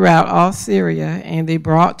went throughout all Syria, and they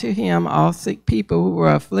brought to him all sick people who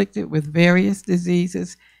were afflicted with various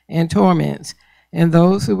diseases and torments, and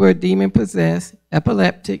those who were demon-possessed,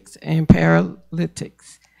 epileptics, and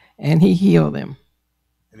paralytics, and he healed them.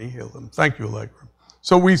 And he healed them. Thank you, Allegra.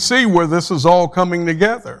 So we see where this is all coming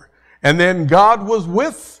together. And then God was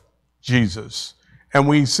with Jesus. And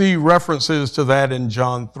we see references to that in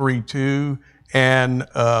John 3:2 and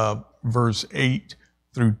verse 8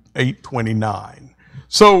 through 8:29.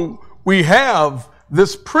 So we have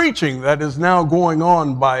this preaching that is now going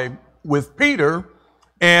on with Peter.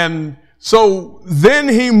 And so then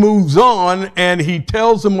he moves on and he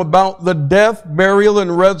tells them about the death, burial,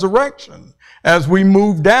 and resurrection as we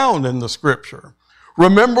move down in the scripture.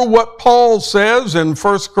 Remember what Paul says in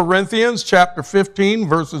 1 Corinthians chapter 15,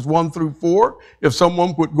 verses 1 through 4. If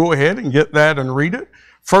someone would go ahead and get that and read it.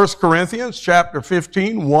 1 Corinthians chapter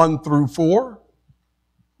 15, 1 through 4.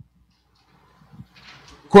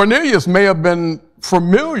 Cornelius may have been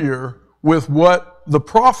familiar with what the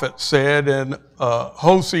prophet said in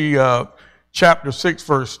Hosea chapter 6,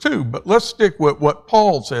 verse 2. But let's stick with what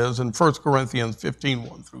Paul says in 1 Corinthians 15,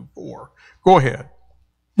 1 through 4. Go ahead.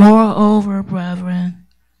 Moreover, brethren,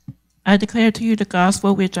 I declare to you the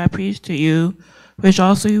gospel which I preached to you, which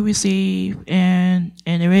also you received, and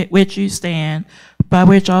in which you stand, by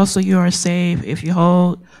which also you are saved, if you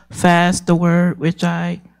hold fast the word which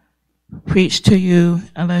I preached to you,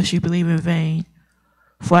 unless you believe in vain.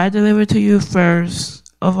 For I delivered to you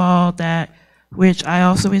first of all that which I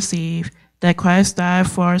also received, that Christ died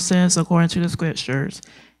for our sins according to the Scriptures,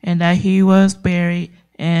 and that he was buried,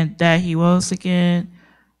 and that he rose again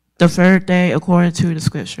the third day according to the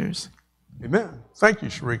Scriptures. Amen. Thank you,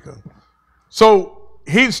 Sharika. So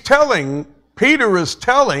Peter is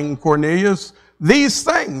telling Cornelius these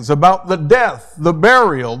things about the death, the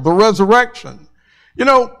burial, the resurrection. You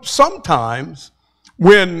know, sometimes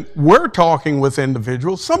when we're talking with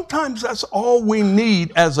individuals, sometimes that's all we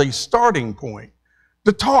need as a starting point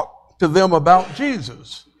to talk to them about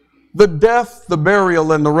Jesus, the death, the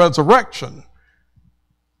burial, and the resurrection.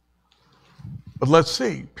 But let's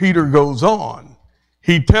see, Peter goes on.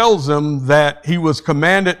 He tells them that he was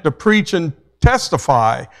commanded to preach and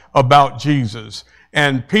testify about Jesus.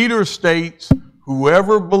 And Peter states,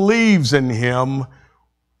 whoever believes in him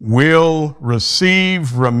will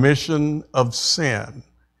receive remission of sin.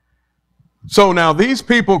 So now these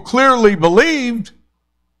people clearly believed.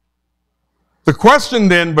 The question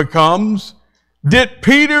then becomes, did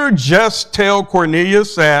Peter just tell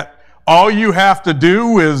Cornelius that all you have to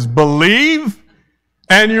do is believe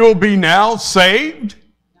and you'll be now saved?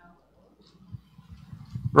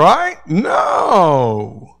 Right?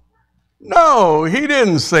 No, he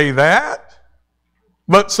didn't say that.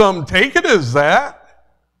 But some take it as that.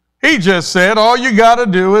 He just said all you got to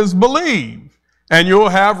do is believe and you'll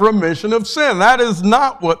have remission of sin. That is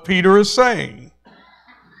not what Peter is saying.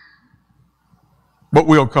 But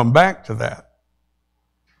we'll come back to that.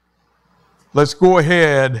 Let's go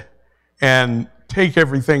ahead and take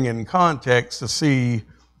everything in context to see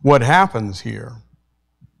what happens here.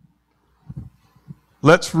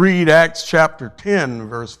 Let's read Acts chapter 10,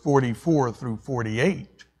 verse 44 through 48.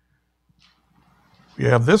 We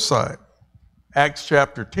have this side. Acts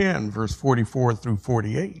chapter 10, verse 44 through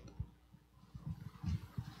 48.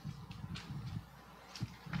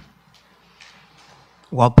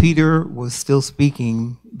 While Peter was still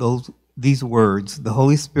speaking these words, the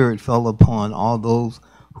Holy Spirit fell upon all those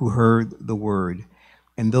who heard the word.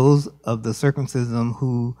 And those of the circumcision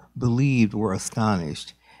who believed were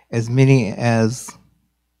astonished, as many as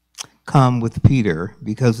come with Peter,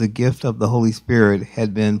 because the gift of the Holy Spirit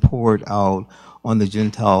had been poured out on the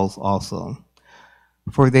Gentiles also.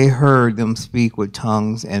 For they heard them speak with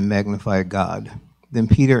tongues and magnify God. Then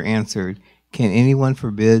Peter answered, can anyone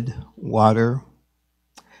forbid water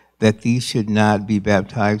that these should not be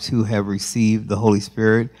baptized who have received the Holy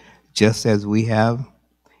Spirit, just as we have?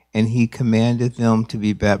 And he commanded them to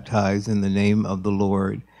be baptized in the name of the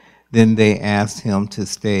Lord. Then they asked him to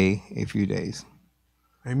stay a few days.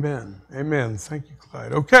 Amen. Amen. Thank you,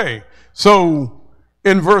 Clyde. Okay, so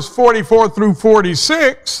in verse 44 through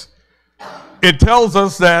 46, it tells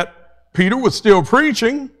us that Peter was still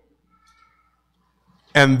preaching.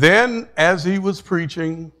 And then as he was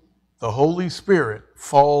preaching, the Holy Spirit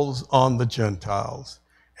falls on the Gentiles,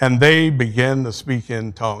 and they begin to speak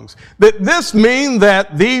in tongues. Did this mean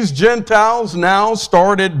that these Gentiles now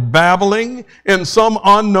started babbling in some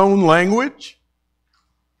unknown language?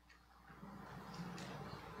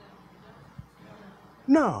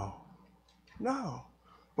 No.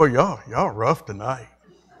 Well, y'all rough tonight.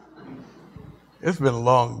 It's been a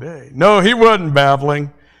long day. No, he wasn't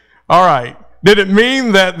babbling. All right. Did it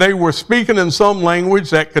mean that they were speaking in some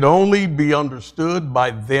language that could only be understood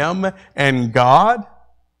by them and God?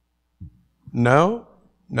 No.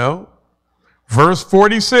 Verse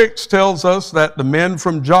 46 tells us that the men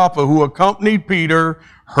from Joppa who accompanied Peter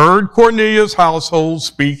heard Cornelius' household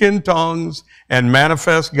speak in tongues and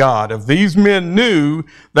manifest God. If these men knew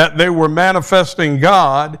that they were manifesting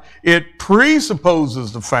God, it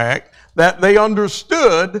presupposes the fact that they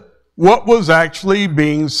understood what was actually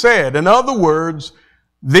being said. In other words,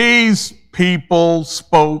 these people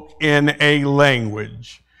spoke in a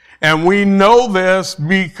language. And we know this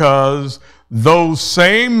because those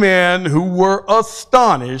same men who were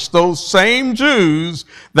astonished, those same Jews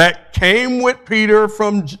that came with Peter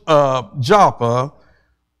from Joppa,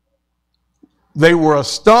 they were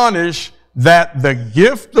astonished that the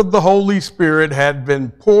gift of the Holy Spirit had been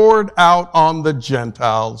poured out on the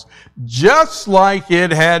Gentiles, just like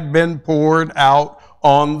it had been poured out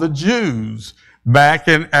on the Jews back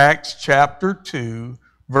in Acts chapter 2,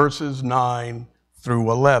 verses 9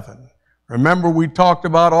 through 11. Remember, we talked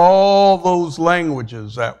about all those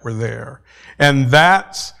languages that were there. And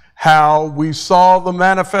that's how we saw the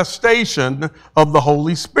manifestation of the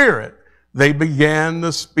Holy Spirit. They began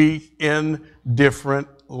to speak in different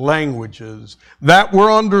languages that were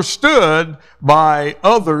understood by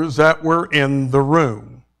others that were in the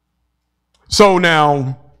room. So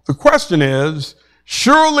now the question is,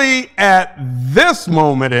 surely at this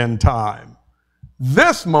moment in time,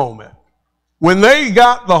 this moment, when they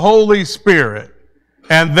got the Holy Spirit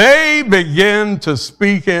and they began to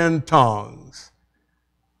speak in tongues,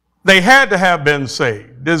 they had to have been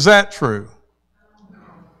saved. Is that true?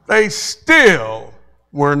 They still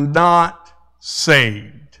were not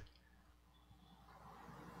saved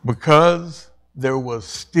because there was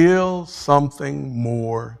still something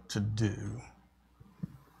more to do.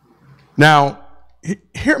 Now,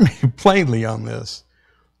 hear me plainly on this.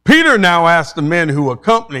 Peter now asked the men who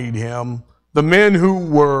accompanied him, the men who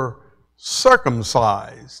were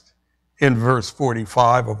circumcised in verse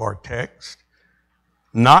 45 of our text,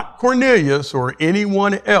 not Cornelius or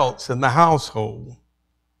anyone else in the household.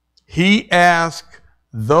 He asked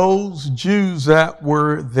those Jews that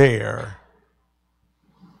were there,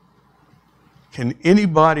 can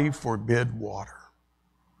anybody forbid water?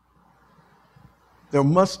 There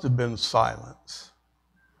must have been silence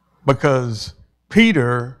because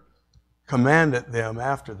Peter commanded them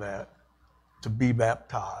after that to be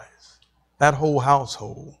baptized. That whole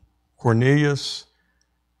household, Cornelius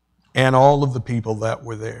and all of the people that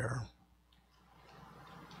were there.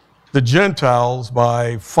 The Gentiles,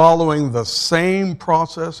 by following the same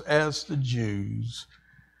process as the Jews,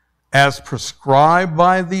 as prescribed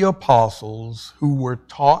by the apostles who were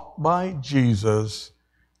taught by Jesus,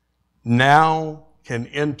 now can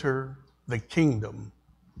enter the kingdom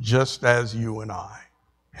just as you and I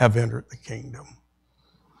have entered the kingdom.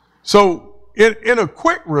 So, in a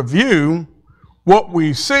quick review, what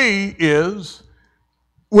we see is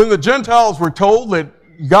when the Gentiles were told that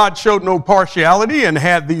God showed no partiality and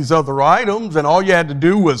had these other items, and all you had to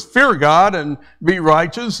do was fear God and be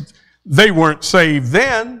righteous, they weren't saved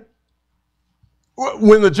then.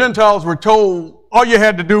 When the Gentiles were told all you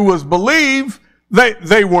had to do was believe,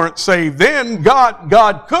 they weren't saved then.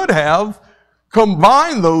 God could have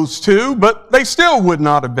combined those two, but they still would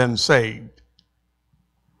not have been saved.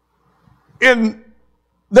 And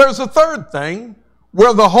there's a third thing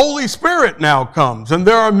where the Holy Spirit now comes. And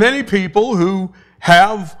there are many people who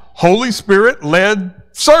have Holy Spirit-led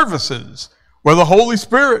services where the Holy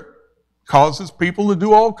Spirit causes people to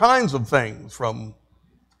do all kinds of things, from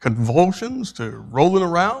convulsions to rolling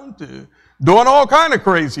around to doing all kinds of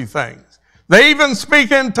crazy things. They even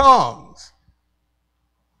speak in tongues.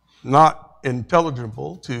 Not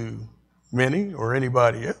intelligible to many or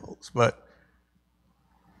anybody else, but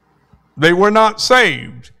they were not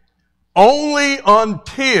saved only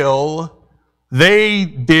until they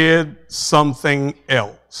did something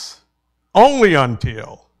else. Only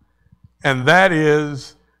until. And that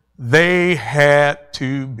is, they had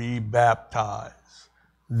to be baptized.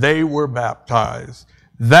 They were baptized.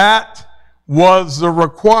 That was the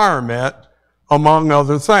requirement, among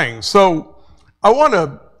other things. So I want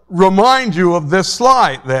to remind you of this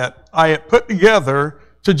slide that I had put together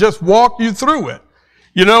to just walk you through it.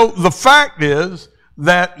 You know, the fact is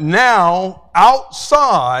that now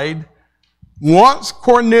outside, once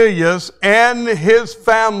Cornelius and his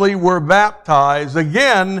family were baptized,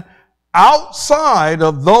 again, outside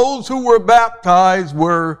of those who were baptized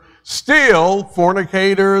were still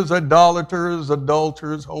fornicators, idolaters,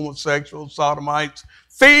 adulterers, homosexuals, sodomites,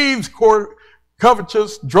 thieves,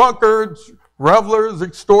 covetous, drunkards, revelers,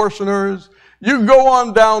 extortioners. You can go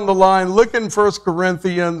on down the line. Look in 1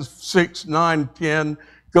 Corinthians 6, 9, 10,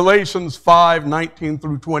 Galatians 5, 19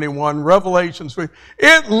 through 21, Revelation 3.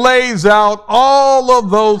 It lays out all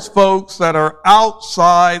of those folks that are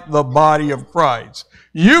outside the body of Christ.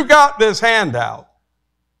 You got this handout.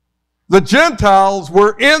 The Gentiles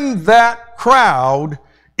were in that crowd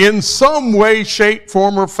in some way, shape,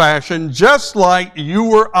 form, or fashion, just like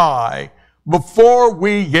you or I, before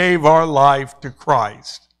we gave our life to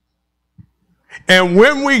Christ. And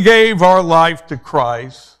when we gave our life to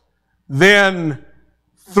Christ, then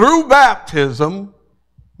through baptism,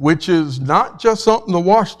 which is not just something to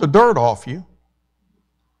wash the dirt off you,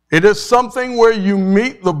 it is something where you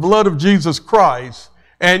meet the blood of Jesus Christ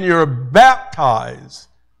and you're baptized.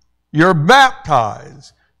 You're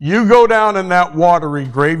baptized. You go down in that watery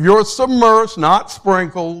grave. You're submerged, not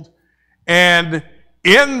sprinkled. And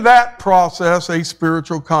in that process, a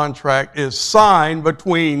spiritual contract is signed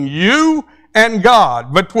between you and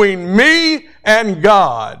God, between me and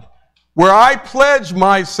God, where I pledge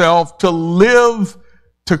myself to live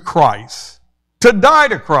to Christ, to die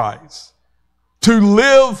to Christ, to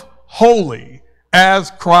live holy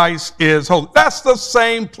as Christ is holy. That's the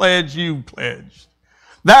same pledge you pledged.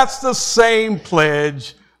 That's the same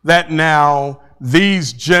pledge that now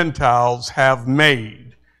these Gentiles have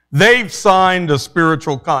made. They've signed a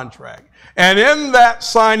spiritual contract. And in that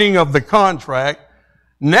signing of the contract,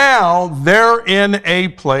 now they're in a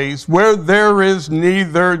place where there is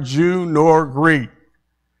neither Jew nor Greek,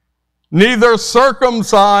 neither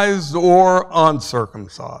circumcised or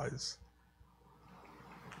uncircumcised.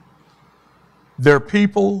 They're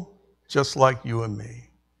people just like you and me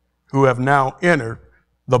who have now entered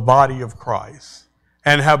the body of Christ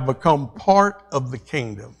and have become part of the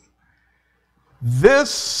kingdom. This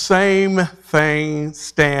same thing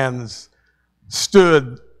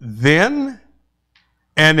stood then,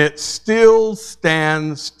 and it still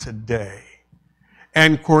stands today.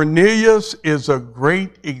 And Cornelius is a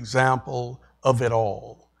great example of it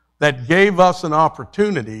all that gave us an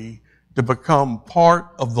opportunity to become part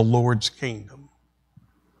of the Lord's kingdom.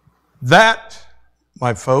 That,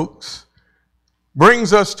 my folks,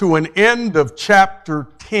 brings us to an end of chapter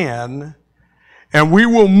 10, and we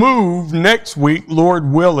will move next week,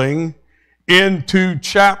 Lord willing, into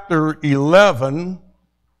chapter 11,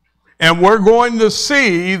 and we're going to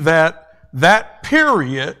see that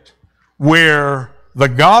period where the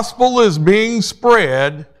gospel is being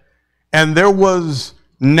spread, and there was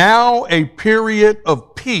now a period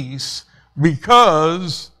of peace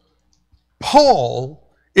because Paul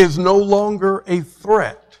is no longer a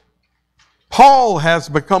threat. Paul has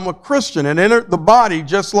become a Christian and entered the body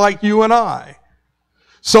just like you and I.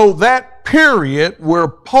 So that period where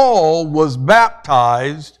Paul was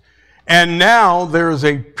baptized, and now there's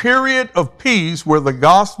a period of peace where the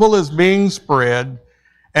gospel is being spread,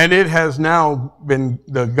 and it has now been,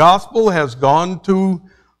 the gospel has gone to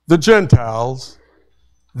the Gentiles.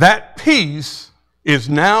 That peace is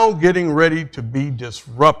now getting ready to be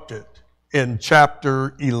disrupted in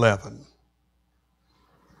chapter 11.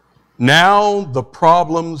 Now the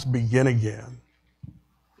problems begin again.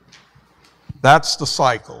 That's the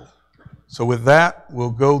cycle. So with that,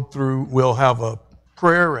 we'll have a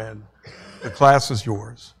prayer, and the class is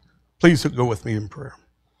yours. Please go with me in prayer.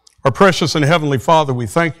 Our precious and heavenly Father, we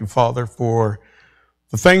thank you, Father, for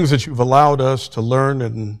the things that you've allowed us to learn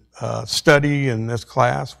and study in this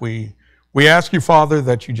class. We ask you, Father,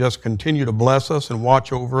 that you just continue to bless us and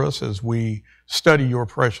watch over us as we study your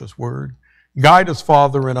precious word. Guide us,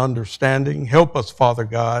 Father, in understanding. Help us, Father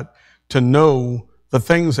God, to know the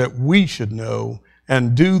things that we should know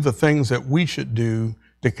and do the things that we should do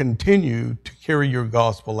to continue to carry your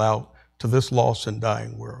gospel out to this lost and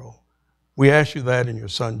dying world. We ask you that in your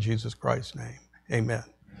Son, Jesus Christ's name. Amen.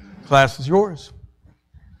 Class is yours.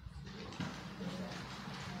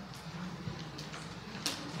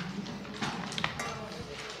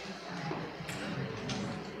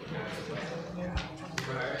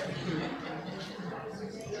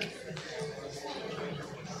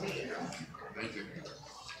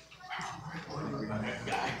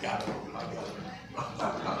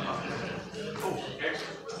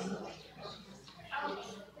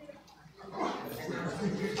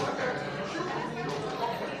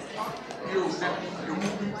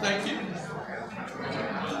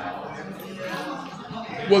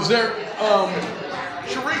 Was there,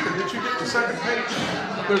 Sharika, did you get the second page?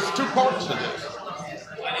 There's 2 parts to this.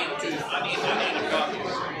 I need a copy.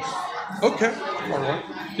 Okay, all right.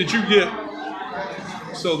 Did you get,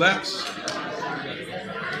 so that's,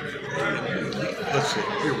 let's see,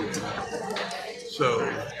 here we go. So,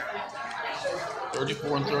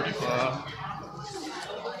 34 and 35.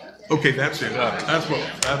 okay, that's it. That's what.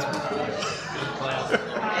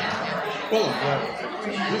 Well,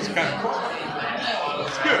 this is kind of cool.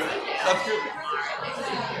 That's good. That's good.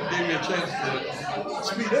 Gave me a chance to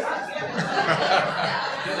speed up.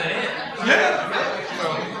 Yeah.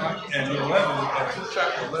 And 11,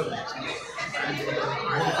 chapter 11.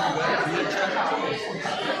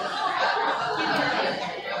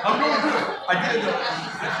 I'm doing good. I did.